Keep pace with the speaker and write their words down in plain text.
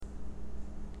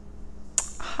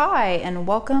Hi, and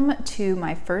welcome to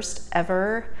my first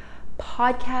ever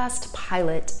podcast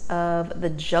pilot of The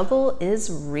Juggle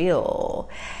is Real.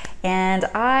 And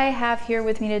I have here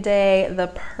with me today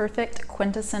the perfect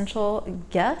quintessential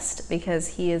guest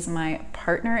because he is my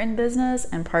partner in business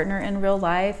and partner in real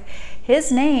life.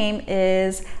 His name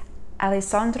is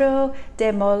Alessandro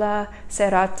De Mola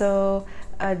Serrato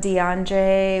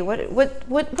DeAndre.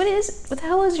 What the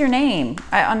hell is your name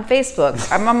on Facebook?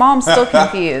 My mom's still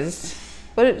confused.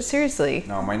 Seriously?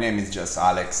 No, my name is just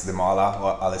Alex De Mola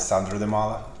or Alessandro De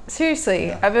Mola. Seriously,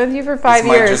 Yeah. I've been with you for 5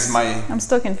 years. I'm I'm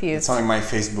still confused. It's only my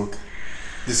Facebook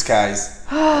disguise.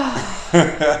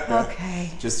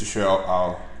 Okay. Just to show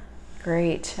how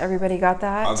Great. Everybody got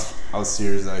that? how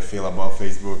serious I feel about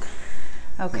Facebook.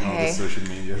 Okay. And all the social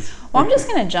medias. Well, I'm just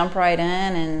going to jump right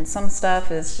in, and some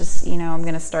stuff is just, I'm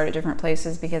going to start at different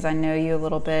places because I know you a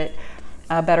little bit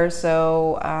better,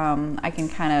 so I can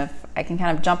kind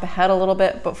of jump ahead a little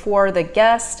bit before the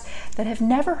guests that have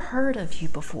never heard of you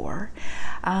before.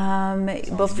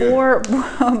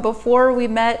 Before we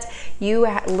met, you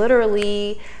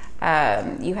literally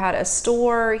you had a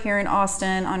store here in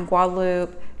Austin on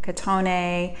Guadalupe,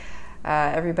 Catone.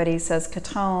 Everybody says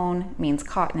Catone, means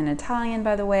cotton in Italian,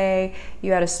 by the way.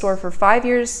 You had a store for 5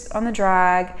 years on the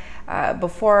drag.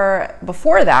 Before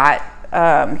that,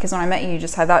 because when I met you, you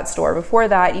just had that store. Before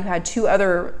that, you had two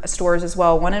other stores as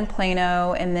well, one in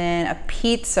Plano and then a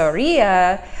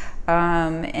pizzeria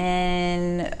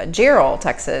in Gerald,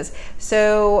 Texas.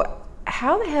 So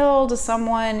how the hell does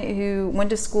someone who went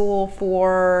to school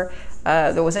for,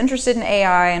 that was interested in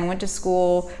AI and went to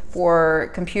school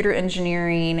for computer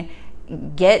engineering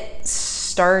get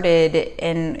started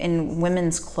in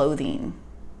women's clothing?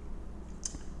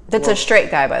 That's a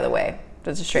straight guy, by the way.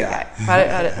 That's a straight guy. How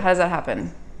does that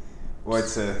happen? Well,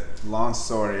 it's a long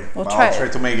story, I'll but I'll try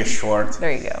to make it short.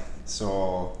 There you go.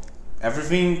 So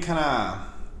everything kind of,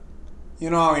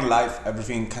 how in life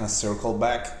everything kind of circled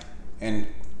back, and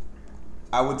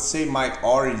I would say my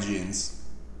origins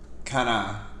kind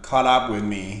of caught up with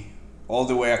me all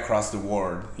the way across the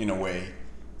world in a way.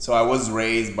 So I was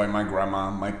raised by my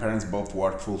grandma. My parents both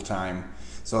worked full time.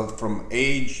 So from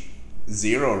age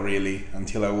 0 really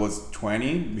until I was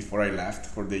 20 before I left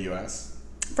for the US.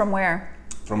 From where?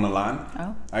 From Milan.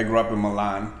 Oh. I grew up in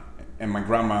Milan, and my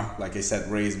grandma, like I said,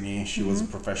 raised me. She was a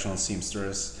professional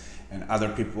seamstress, and other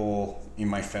people in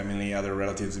my family, other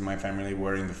relatives in my family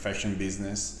were in the fashion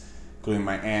business, including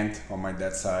my aunt on my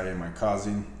dad's side and my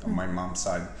cousin on my mom's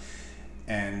side.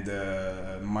 And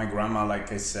my grandma,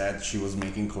 like I said, she was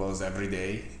making clothes every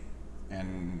day.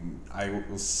 And I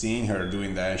was seeing her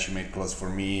doing that. She made clothes for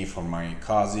me, for my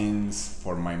cousins,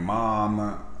 for my mom.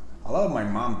 A lot of my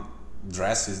mom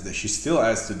dresses that she still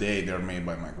has today, they're made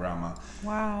by my grandma.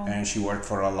 Wow. And she worked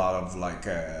for a lot of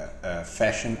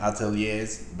fashion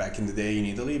ateliers back in the day in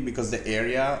Italy, because the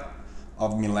area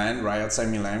of Milan, right outside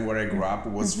Milan where I grew up,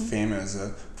 was famous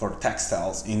for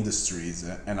textiles industries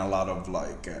and a lot of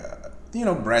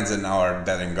brands that now are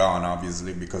dead and gone,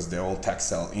 obviously, because the old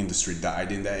textile industry died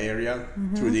in that area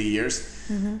through the years.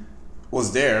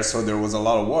 Was there, so there was a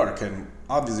lot of work, and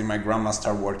obviously my grandma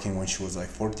started working when she was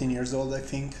 14 years old, I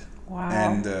think. Wow.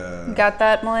 And got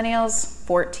that, millennials?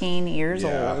 14 years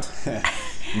old.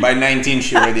 By 19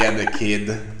 she already had a kid,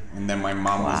 and then my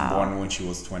mom was born when she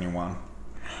was 21.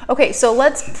 Okay, so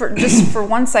let's just for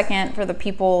 1 second, for the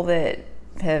people that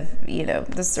have,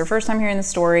 this is their first time hearing the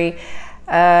story.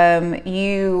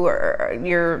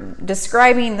 You're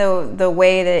describing the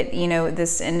way that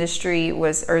this industry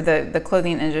was, or the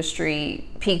clothing industry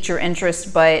piqued your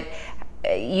interest, but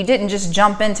you didn't just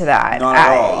jump into that. Not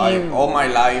at all. All my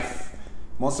life,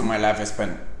 most of my life,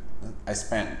 I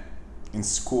spent in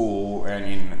school and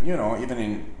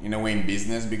even in a way in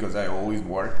business, because I always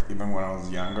worked. Even when I was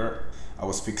younger, I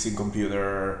was fixing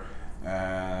computer,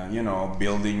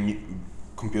 building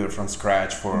computer from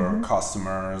scratch for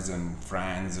customers and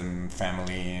friends and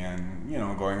family, and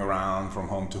going around from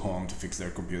home to home to fix their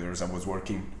computers. I was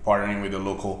partnering with a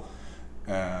local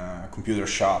computer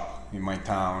shop in my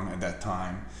town at that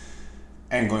time,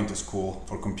 and going to school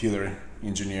for computer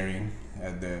engineering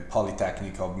at the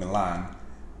Polytechnic of Milan.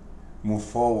 Move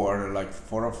forward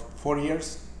 4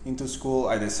 years into school,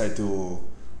 I decided to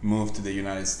move to the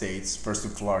United States, first to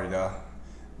Florida.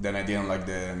 Then I didn't like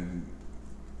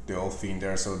the whole thing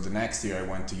there, so the next year I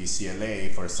went to UCLA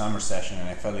for a summer session, and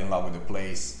I fell in love with the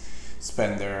place.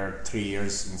 Spent there 3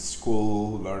 years in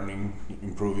school, learning,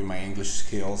 improving my English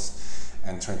skills,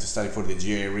 and trying to study for the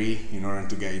GRE in order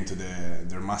to get into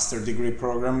their master degree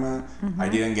program. I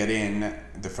didn't get in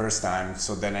the first time,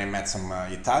 so then I met some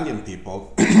Italian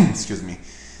people, excuse me,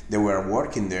 they were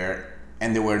working there,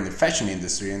 and they were in the fashion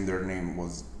industry, and their name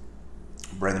was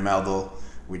Brandy Melville,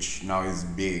 which now is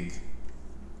big,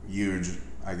 huge,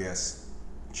 I guess,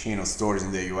 chain of stores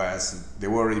in the US. They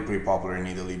were already pretty popular in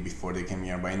Italy before they came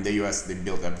here, but in the US they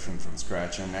built everything from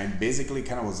scratch, and I basically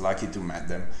kind of was lucky to meet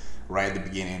them right at the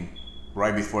beginning,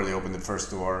 right before they opened the first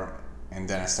store. And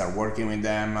then I started working with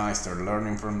them. I started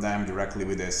learning from them directly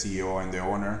with the CEO and the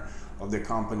owner of the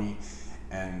company,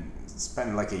 and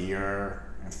spent like a year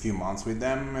and a few months with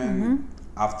them. And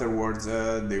afterwards,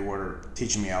 they were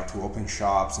teaching me how to open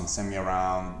shops and send me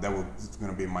around. That was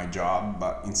going to be my job,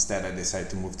 but instead I decided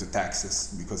to move to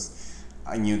Texas because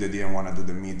I knew they didn't want to do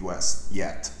the Midwest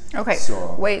yet. Okay.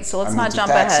 So let's not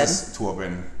jump ahead. To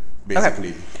open basically.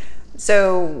 Okay.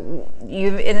 So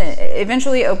you've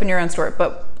eventually opened your own store,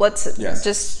 but let's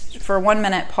just for 1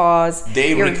 minute pause.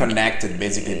 They reconnected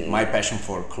basically my passion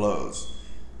for clothes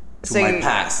to my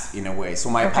past in a way. So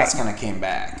my past kind of came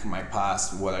back. My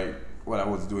past, what I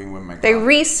was doing with my They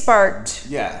re-sparked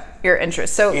your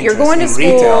interest. So you're going to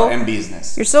school. Retail and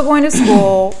business. You're still going to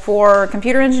school for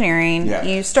computer engineering. Yeah.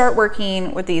 You start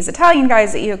working with these Italian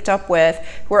guys that you hooked up with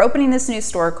who are opening this new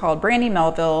store called Brandy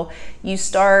Melville. You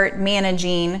start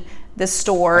managing the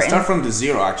store. I start from the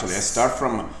zero actually. They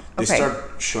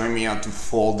start showing me how to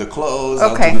fold the clothes,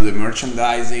 how to do the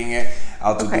merchandising,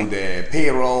 how to do the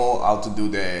payroll, how to do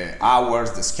the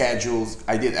hours, the schedules.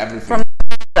 I did everything.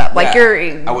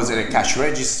 I was at a cash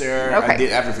register. I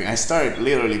did everything. I started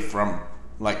literally from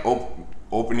like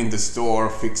opening the store,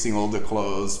 fixing all the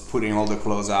clothes, putting all the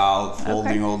clothes out,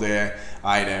 folding all the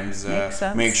items,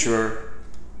 make sure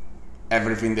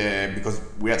everything there, because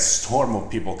we had a storm of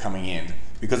people coming in.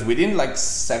 Because within like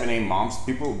 7-8 months,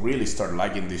 people really started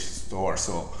liking this store.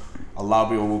 So a lot of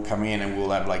people will come in and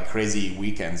we'll have like crazy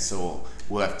weekends. So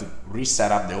we'll have to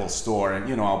reset up the whole store. And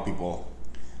you know how people,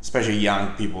 especially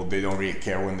young people, they don't really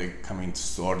care when they come into the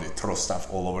store. They throw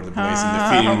stuff all over the place in the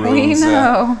fitting rooms.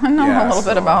 I know a little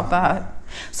bit about that.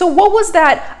 So what was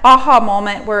that aha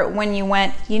moment when you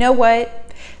went, you know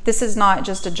what, this is not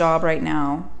just a job right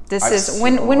now.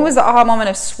 When was the aha moment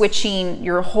of switching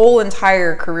your whole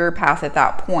entire career path at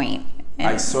that point?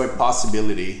 I saw a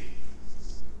possibility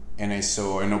and I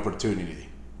saw an opportunity.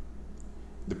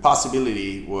 The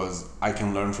possibility was I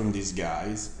can learn from these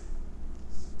guys,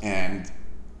 and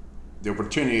the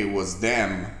opportunity was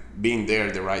them being there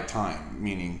at the right time,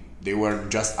 meaning they were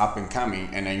just up and coming,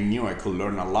 and I knew I could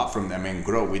learn a lot from them and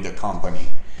grow with the company.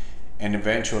 And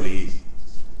eventually,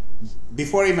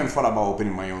 before I even thought about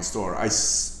opening my own store, I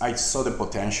saw the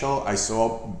potential. I saw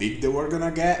how big they were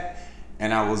gonna get,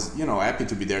 and I was, happy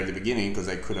to be there at the beginning because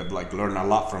I could have like learned a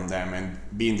lot from them and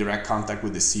be in direct contact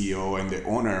with the CEO and the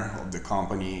owner of the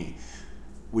company,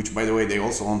 which, by the way, they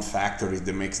also own factories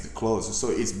that makes the clothes. So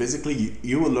it's basically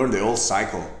you will learn the whole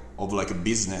cycle of like a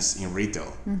business in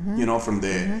retail. From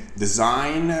the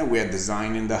design, we had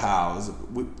design in the house.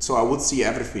 So I would see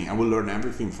everything. I would learn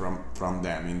everything from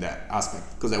them in that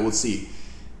aspect, because I would see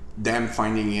them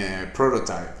finding a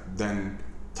prototype, then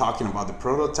talking about the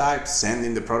prototype,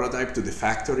 sending the prototype to the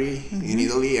factory in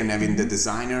Italy, and having the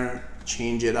designer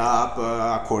change it up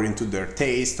according to their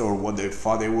taste or what they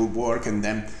thought it would work, and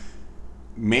then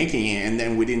making it. And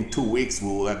then within 2 weeks, we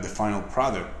will have the final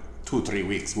product. 2-3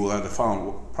 weeks, we'll have the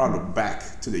final product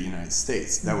back to the United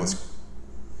States. That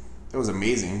was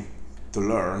amazing to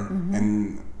learn.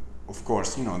 And of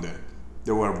course,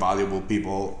 there were valuable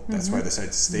people. That's why I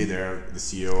decided to stay there. The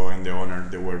CEO and the owner,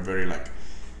 they were very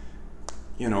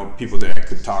people that I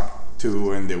could talk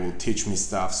to, and they will teach me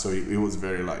stuff. So it was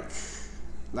very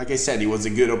like I said, it was a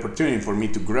good opportunity for me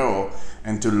to grow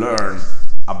and to learn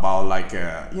about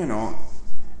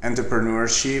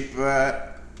entrepreneurship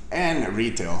and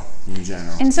retail in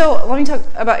general. And so let me talk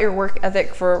about your work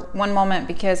ethic for one moment,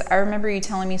 because I remember you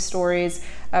telling me stories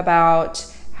about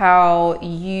how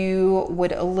you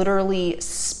would literally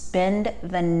spend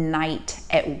the night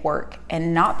at work,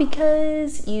 and not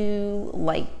because you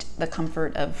liked the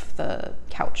comfort of the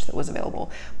couch that was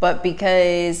available, but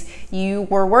because you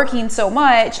were working so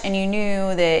much and you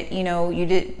knew that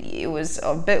it was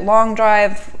a bit long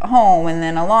drive home and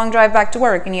then a long drive back to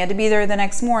work, and you had to be there the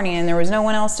next morning and there was no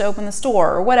one else to open the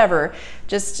store or whatever.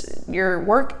 Just your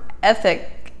work ethic,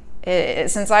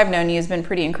 since I've known you, has been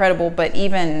pretty incredible. But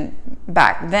even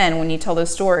back then, when you tell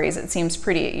those stories,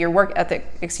 your work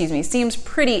ethic seems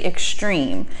pretty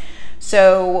extreme.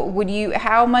 So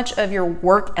how much of your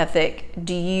work ethic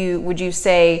would you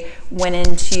say went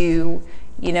into,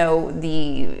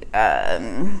 the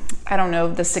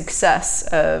success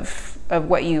of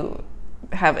what you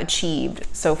have achieved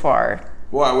so far?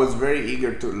 Well, I was very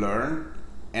eager to learn,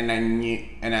 and I knew,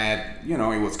 and I had,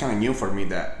 it was kind of new for me,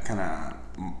 that kind of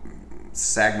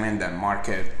segment, that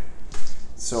market.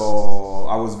 So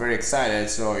I was very excited.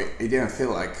 So it didn't feel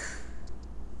like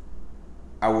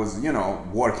I was,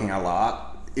 working a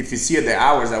lot. If you see the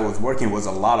hours I was working, it was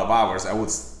a lot of hours. I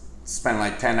would spend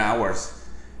like 10 hours,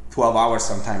 12 hours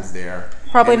sometimes there.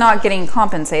 Probably not getting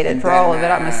compensated for all of it,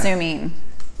 I'm assuming.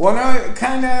 Well, no,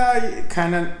 kind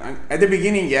of. At the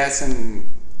beginning, yes, and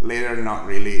later not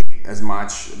really as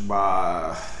much.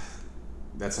 But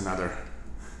that's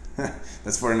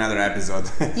for another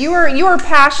episode. You were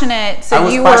passionate, so I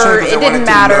was you passionate were. because It I wanted didn't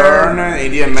to matter. learn. It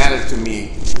didn't matter to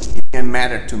me. It didn't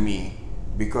matter to me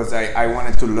because I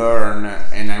wanted to learn,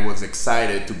 and I was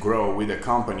excited to grow with the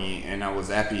company, and I was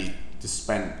happy to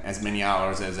spend as many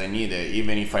hours as I needed,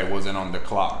 even if I wasn't on the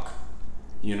clock.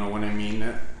 You know what I mean?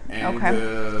 And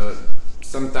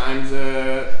sometimes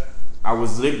I would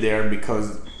sleep there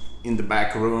because in the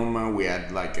back room we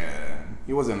had like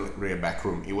it wasn't really a back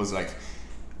room. It was like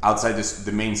outside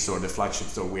the main store, the flagship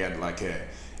store. We had like a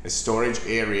storage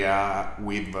area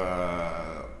with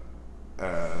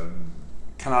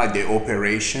kind of like the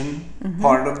operation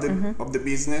part of the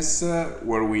business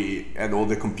where we had all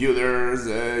the computers,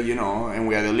 and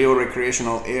we had a little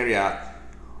recreational area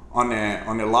on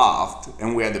a loft,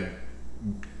 and we had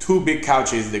two big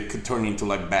couches that could turn into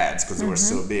like beds because they were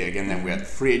so big, and then we had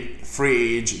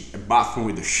fridge, a bathroom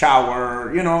with a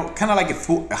shower, kind of like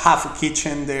half a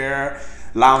kitchen there,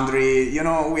 laundry,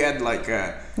 we had like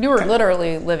You were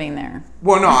literally living there.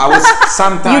 well, no, I was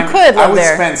sometimes You could live I would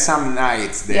there. spend some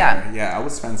nights there. Yeah. I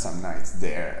would spend some nights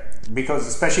there because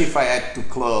especially if I had to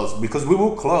close, because we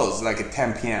will close like at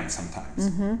 10 p.m. sometimes.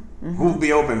 We will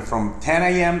be open from 10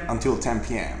 a.m. until 10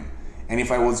 p.m. And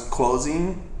if I was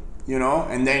closing,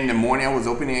 and then in the morning I was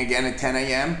opening again at 10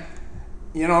 a.m.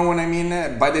 You know what I mean?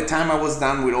 By the time I was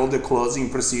done with all the closing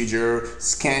procedure,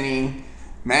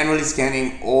 manually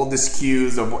scanning all the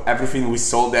SKUs of everything we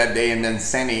sold that day, and then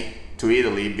sending it to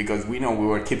Italy because we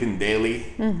were keeping daily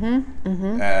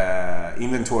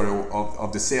inventory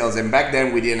of the sales. And back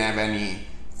then we didn't have any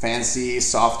fancy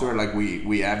software like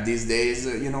we have these days.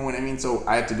 You know what I mean? So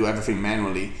I had to do everything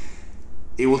manually.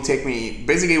 It will take me,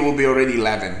 basically it will be already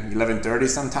 11:30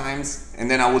 sometimes,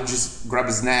 and then I would just grab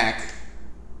a snack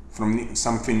from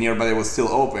something nearby that was still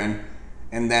open,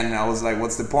 and then I was like,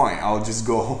 what's the point? I'll just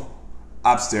go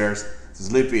upstairs,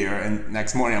 sleep here, and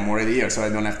next morning I'm already here, so I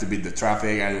don't have to beat the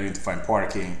traffic. I don't need to find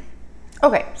parking.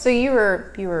 Okay, so you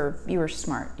were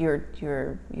smart. You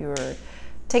were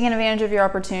taking advantage of your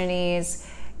opportunities.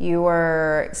 You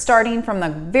were starting from the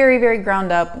very, very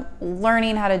ground up,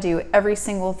 learning how to do every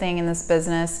single thing in this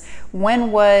business.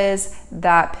 When was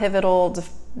that pivotal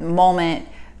moment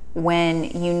when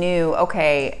you knew,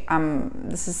 okay,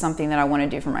 this is something that I want to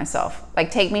do for myself?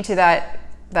 Like, take me to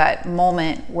that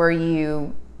moment where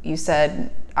you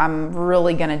said, I'm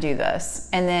really going to do this.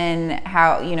 And then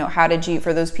how did you,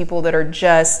 for those people that are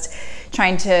just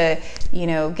trying to,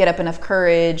 get up enough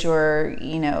courage or,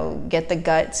 get the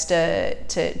guts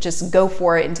to just go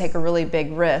for it and take a really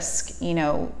big risk,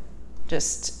 what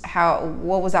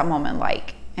was that moment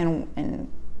like? And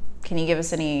can you give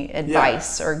us any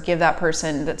advice or give that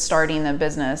person that's starting the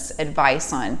business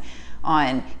advice on,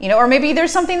 or maybe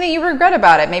there's something that you regret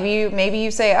about it. Maybe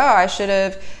you say, oh, I should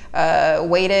have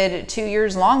waited 2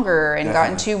 years longer and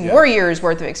gotten 2 more years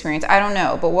worth of experience. I don't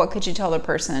know, but what could you tell the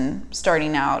person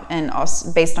starting out and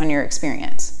also based on your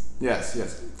experience? Yes,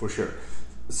 for sure.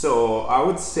 So I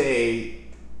would say,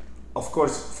 of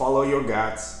course, follow your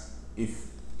guts.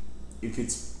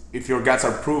 If your guts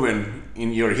are proven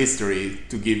in your history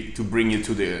to bring you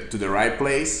to the right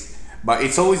place. But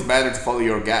it's always better to follow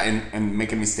your gut and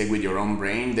make a mistake with your own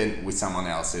brain than with someone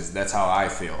else's. That's how I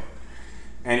feel.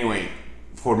 Anyway,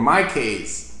 for my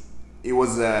case, it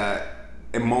was a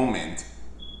moment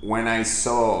when I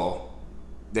saw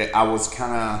that I was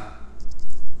kind of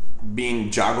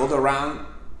being juggled around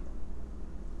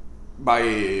by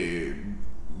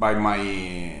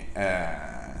my.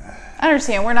 I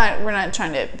understand. We're not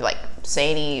trying to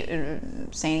say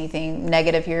anything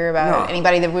negative here about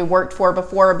anybody that we worked for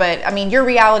before, but I mean, your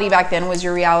reality back then was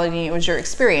your reality. It was your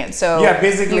experience. So yeah,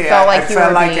 basically, you felt I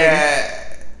felt like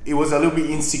it was a little bit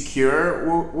insecure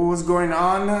what was going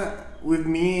on with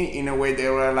me. In a way, they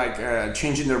were like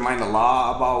changing their mind a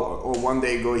lot about, oh, one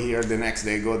day go here, the next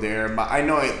day go there. But I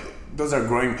know those are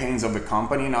growing pains of the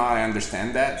company now. I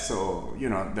understand that, so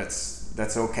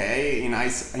that's okay in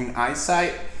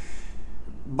eyesight.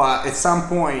 But at some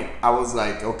point, I was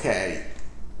like, okay,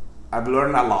 I've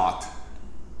learned a lot.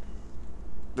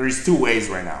 There is 2 ways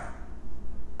right now.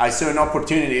 I saw an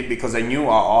opportunity because I knew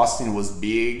Austin was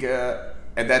big.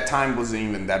 At that time, wasn't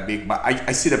even that big, but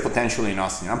I see the potential in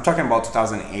Austin. I'm talking about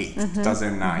 2008,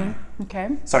 2009. Okay.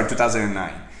 Sorry,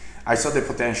 2009. I saw the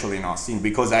potential in Austin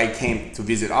because I came to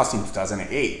visit Austin in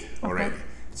 2008 already.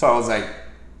 So I was like,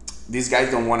 these guys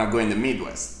don't want to go in the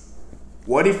Midwest.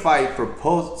 What if I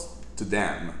propose to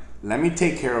them, let me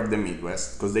take care of the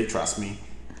Midwest because they trust me.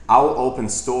 I'll open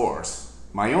stores,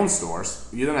 my own stores.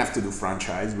 You don't have to do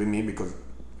franchise with me because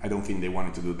I don't think they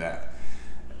wanted to do that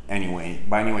anyway.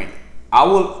 But anyway, I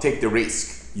will take the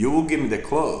risk. You will give me the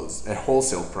clothes at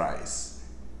wholesale price,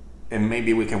 and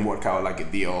maybe we can work out like a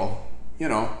deal, you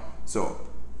know, so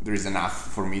there is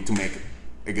enough for me to make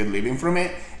a good living from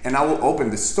it. And I will open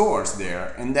the stores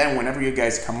there, and then whenever you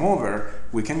guys come over,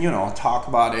 we can, you know, talk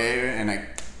about it, and I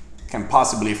can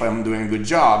possibly, if I'm doing a good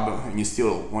job and you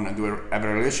still want to have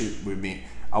a relationship with me,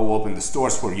 I will open the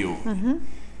stores for you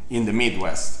in the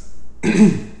Midwest.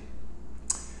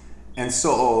 And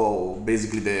so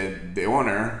basically the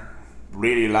owner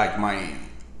really liked my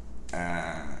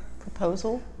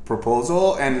proposal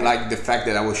and like the fact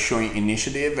that I was showing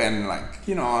initiative, and like,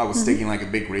 you know, I was taking like a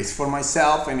big risk for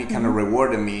myself, and it kind of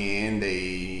rewarded me, and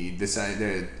they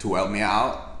decided to help me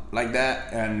out like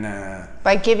that. And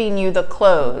by giving you the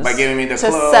clothes, by giving me the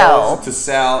clothes to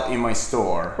sell in my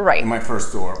store, right, in my first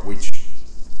store, which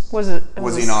was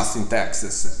in Austin,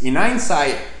 Texas. In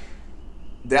hindsight,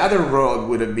 the other road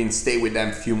would have been stay with them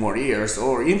a few more years,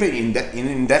 or even in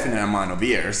indefinite amount of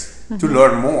years, to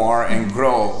learn more and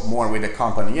grow more with the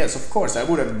company. Yes, of course, I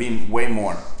would have been way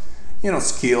more, you know,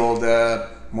 skilled.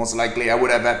 Most likely, I would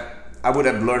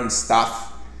have learned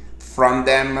stuff from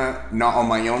them, not on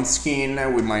my own skin,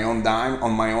 with my own dime,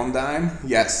 on my own dime.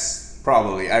 Yes,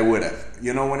 probably I would have.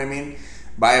 You know what I mean?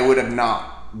 But I would have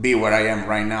not be where I am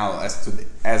right now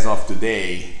as of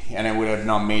today, and I would have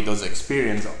not made those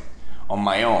experiences on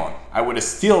my own. I would have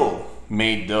still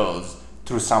made those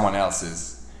through someone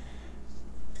else's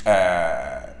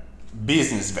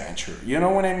business venture. You know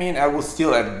what I mean? I would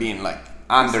still have been like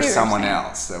under someone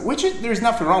else, which there's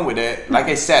nothing wrong with it. Like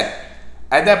I said,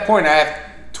 at that point I have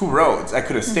two roads. I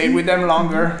could have stayed with them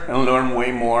longer and learned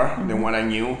way more than what I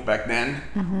knew back then,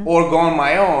 or go on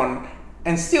my own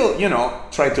and still, you know,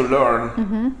 try to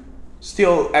learn,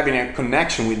 still having a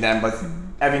connection with them, but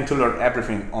having to learn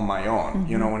everything on my own.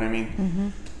 You know what I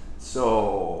mean?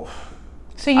 So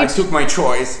I took my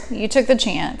choice. You took the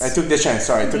chance. I took the chance.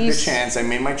 Sorry, I took the chance. I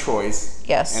made my choice.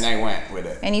 Yes. And I went with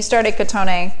it. And you started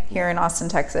Cotone here in Austin,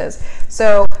 Texas.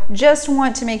 So just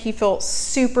want to make you feel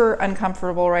super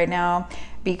uncomfortable right now,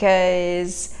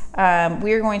 because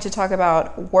we are going to talk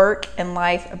about work and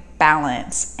life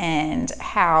balance and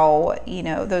how, you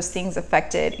know, those things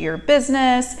affected your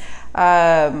business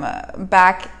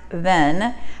back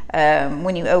then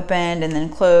when you opened and then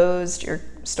closed your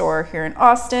store here in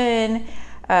Austin,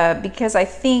 because I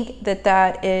think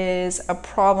that is a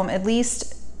problem. At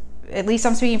least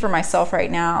I'm speaking for myself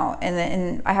right now,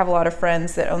 and I have a lot of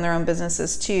friends that own their own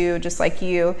businesses too, just like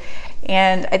you,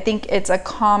 and I think it's a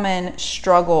common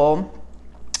struggle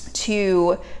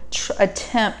to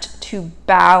attempt to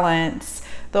balance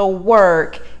the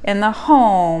work and the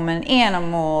home and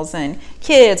animals and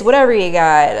kids, whatever you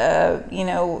got, you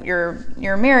know,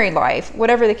 your married life,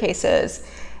 whatever the case is.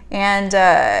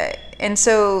 And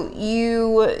so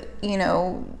you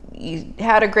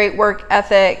had a great work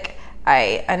ethic.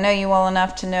 I know you well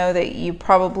enough to know that you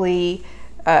probably,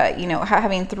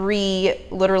 having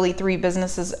literally three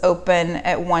businesses open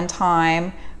at one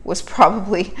time was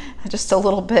probably just a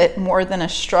little bit more than a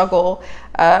struggle.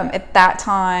 At that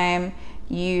time,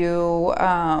 you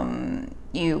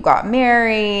got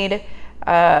married.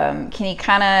 Can you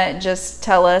kind of just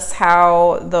tell us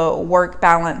how the work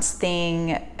balance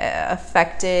thing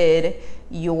affected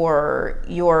your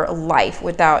life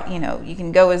without, you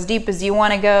can go as deep as you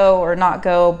want to go or not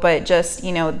go, but just,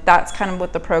 that's kind of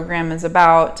what the program is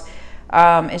about.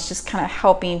 It's just kind of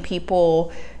helping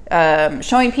people,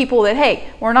 showing people that, hey,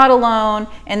 we're not alone,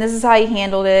 and this is how you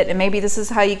handled it, and maybe this is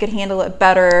how you could handle it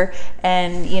better,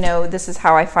 and, this is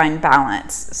how I find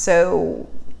balance. So,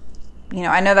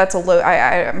 I know that's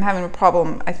I'm having a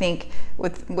problem, I think,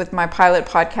 with my pilot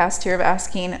podcast here of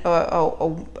asking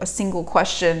a single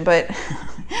question, but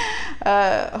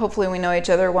hopefully we know each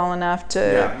other well enough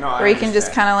where you can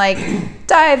just kind of like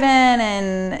dive in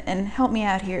and help me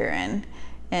out here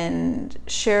and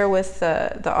share with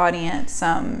the audience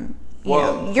some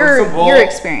your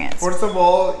experience. First of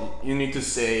all, you need to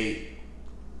say,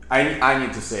 I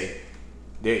need to say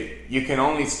that you can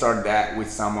only start that with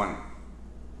someone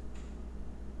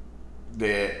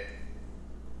that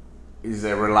is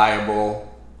a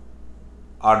reliable,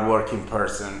 hardworking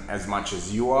person as much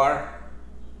as you are,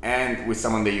 and with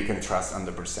someone that you can trust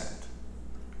 100%.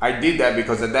 I did that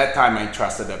because at that time I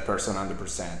trusted that person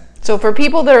 100%. So for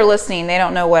people that are listening, they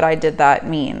don't know what I did that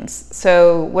means.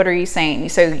 So what are you saying?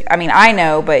 So, I mean, I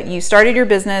know, but you started your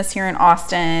business here in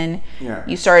Austin. Yeah.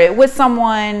 You started with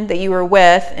someone that you were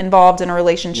with, involved in a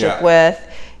relationship with.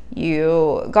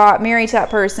 You got married to that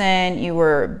person. You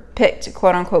were picked,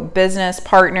 quote unquote, business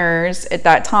partners at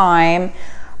that time.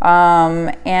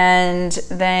 And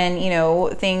then, you know,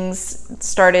 things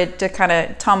started to kind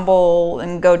of tumble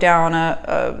and go down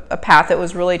a path that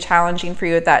was really challenging for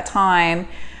you at that time.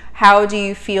 How do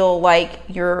you feel like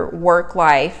your work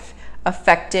life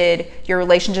affected your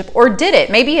relationship, or did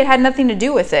it? Maybe it had nothing to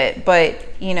do with it, but,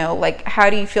 you know, like, how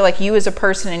do you feel like you as a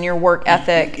person and your work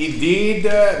ethic? It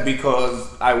did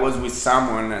because I was with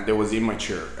someone that was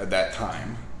immature at that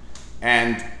time,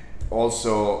 and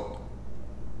also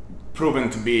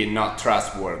proven to be not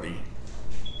trustworthy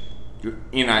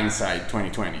in hindsight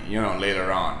 2020, you know,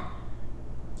 later on.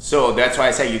 So that's why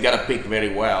I say you gotta pick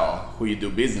very well who you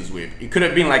do business with. It could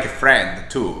have been like a friend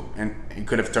too, and it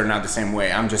could have turned out the same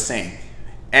way. I'm just saying,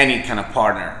 any kind of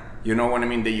partner, you know what I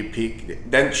mean, that you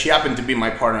pick. Then she happened to be my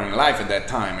partner in life at that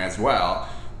time as well,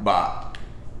 but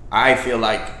I feel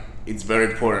like it's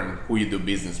very important who you do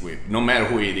business with, no matter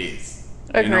who it is.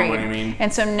 Agreed. You know what I mean?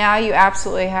 And so now you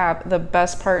absolutely have the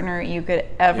best partner you could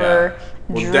ever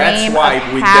dream that's why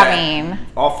of with having. That,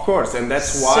 of course, and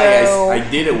that's why I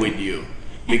did it with you.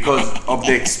 Because of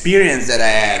the experience that I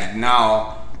had.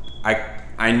 Now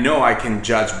I know I can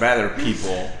judge better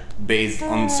people based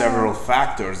on several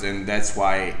factors, and that's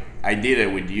why I did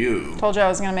it with you. Told you I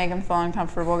was gonna make him feel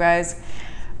uncomfortable, guys.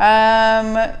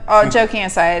 Joking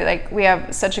aside, like, we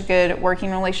have such a good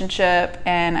working relationship,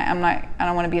 and I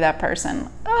don't want to be that person.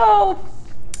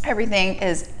 Everything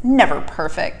is never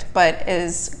perfect, but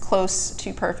as close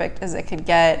to perfect as it could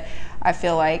get. I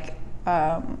feel like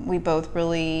we both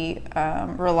really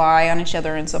rely on each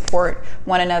other and support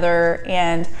one another.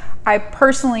 And I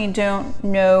personally don't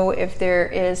know if there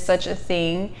is such a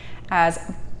thing as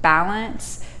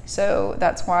balance. So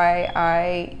that's why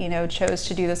I, chose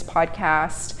to do this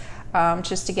podcast,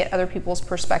 just to get other people's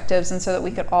perspectives and so that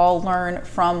we could all learn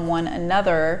from one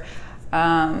another.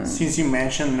 Since you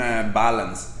mentioned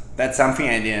balance, that's something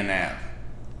I didn't have.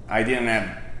 I didn't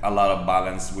have a lot of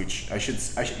balance, which I should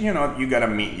you gotta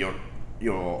meet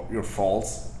your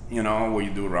faults, what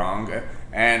you do wrong.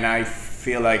 And I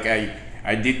feel like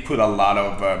I did put a lot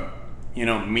of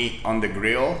meat on the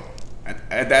grill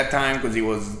at that time, because it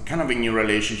was kind of a new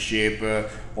relationship,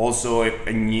 also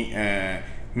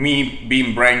me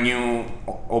being brand new,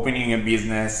 opening a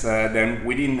business. Then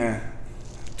within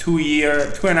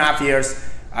 2.5 years,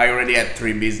 I already had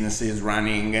 3 businesses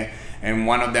running, and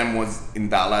one of them was in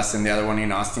Dallas and the other one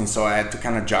in Austin, so I had to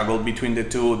kind of juggle between the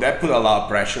two. That put a lot of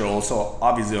pressure also,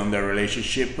 obviously, on the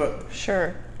relationship.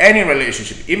 Sure. Any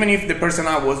relationship, even if the person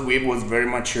I was with was very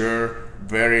mature,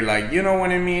 very, like, you know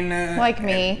what I mean? Like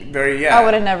me. Very, I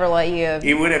would have never let you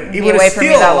be away from me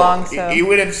that long. So. It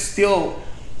would have still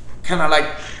kind of like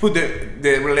put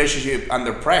the relationship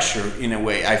under pressure in a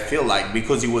way, I feel like,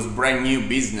 because it was brand new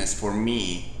business for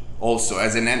me also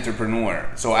as an entrepreneur.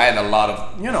 So I had a lot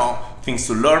of, things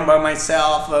to learn by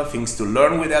myself, things to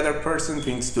learn with other person,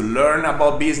 things to learn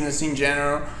about business in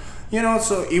general.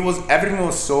 So everything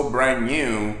was so brand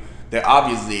new that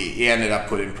obviously it ended up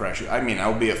putting pressure. I mean,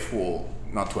 I'll be a fool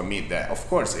not to admit that. Of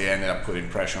course, it ended up putting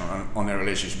pressure on a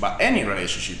relationship, but any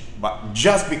relationship. But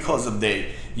just because of the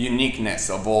uniqueness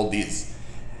of all these,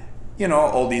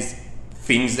 all these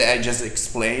things that I just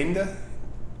explained,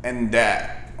 and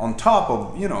that on top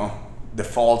of, the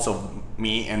faults of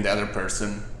me and the other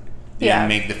person, didn't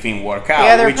make the thing work out. The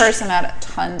other person had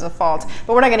tons of faults,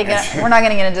 but we're not going to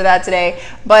get into that today.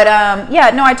 But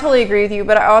I totally agree with you.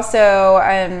 But I also,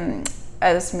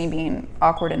 this is me being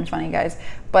awkward and funny, guys.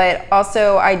 But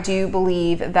also, I do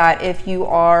believe that if you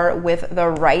are with the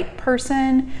right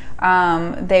person,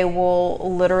 they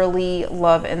will literally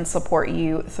love and support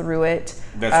you through it.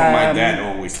 That's what my dad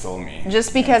always told me.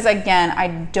 Just because, again, I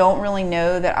don't really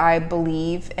know that I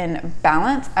believe in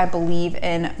balance. I believe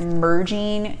in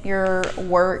merging your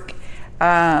work,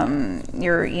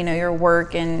 your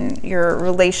work and your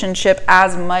relationship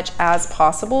as much as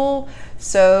possible.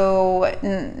 So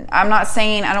I'm not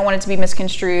saying I don't want it to be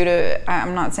misconstrued.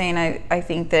 I'm not saying I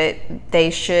think that they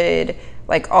should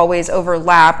always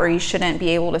overlap, or you shouldn't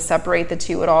be able to separate the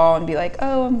two at all and be like,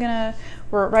 oh,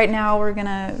 we're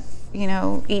gonna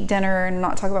eat dinner and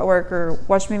not talk about work, or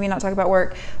watch a movie and not talk about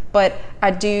work. But I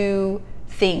do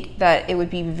think that it would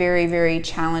be very, very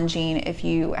challenging if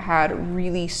you had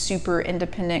really super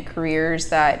independent careers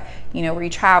that, where you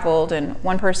traveled and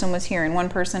one person was here and one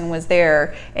person was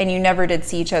there and you never did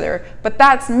see each other. But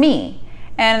that's me.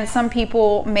 And some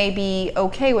people may be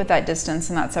okay with that distance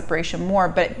and that separation more,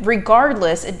 but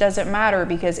regardless, it doesn't matter,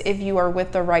 because if you are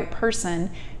with the right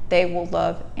person, they will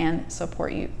love and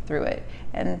support you through it.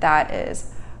 And that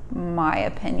is my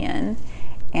opinion.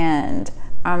 And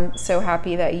I'm so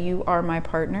happy that you are my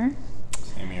partner.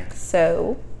 Same here.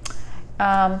 So,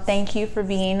 thank you for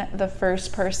being the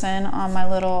first person on my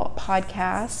little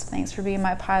podcast. Thanks for being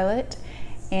my pilot.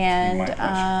 And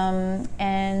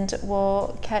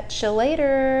we'll catch you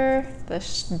later.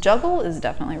 The juggle is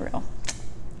definitely real.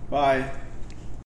 Bye.